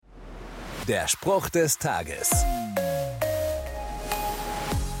Der Spruch des Tages.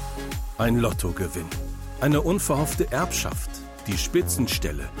 Ein Lottogewinn, eine unverhoffte Erbschaft, die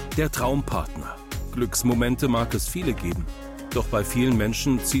Spitzenstelle, der Traumpartner. Glücksmomente mag es viele geben, doch bei vielen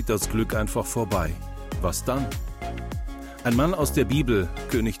Menschen zieht das Glück einfach vorbei. Was dann? Ein Mann aus der Bibel,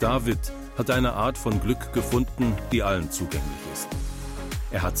 König David, hat eine Art von Glück gefunden, die allen zugänglich ist.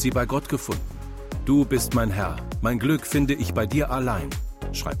 Er hat sie bei Gott gefunden. Du bist mein Herr, mein Glück finde ich bei dir allein,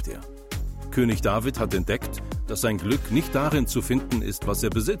 schreibt er. König David hat entdeckt, dass sein Glück nicht darin zu finden ist, was er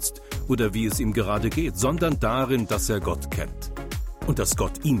besitzt oder wie es ihm gerade geht, sondern darin, dass er Gott kennt und dass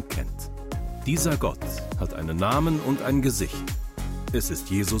Gott ihn kennt. Dieser Gott hat einen Namen und ein Gesicht. Es ist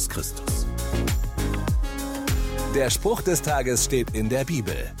Jesus Christus. Der Spruch des Tages steht in der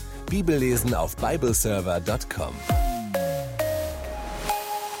Bibel. Bibellesen auf bibleserver.com.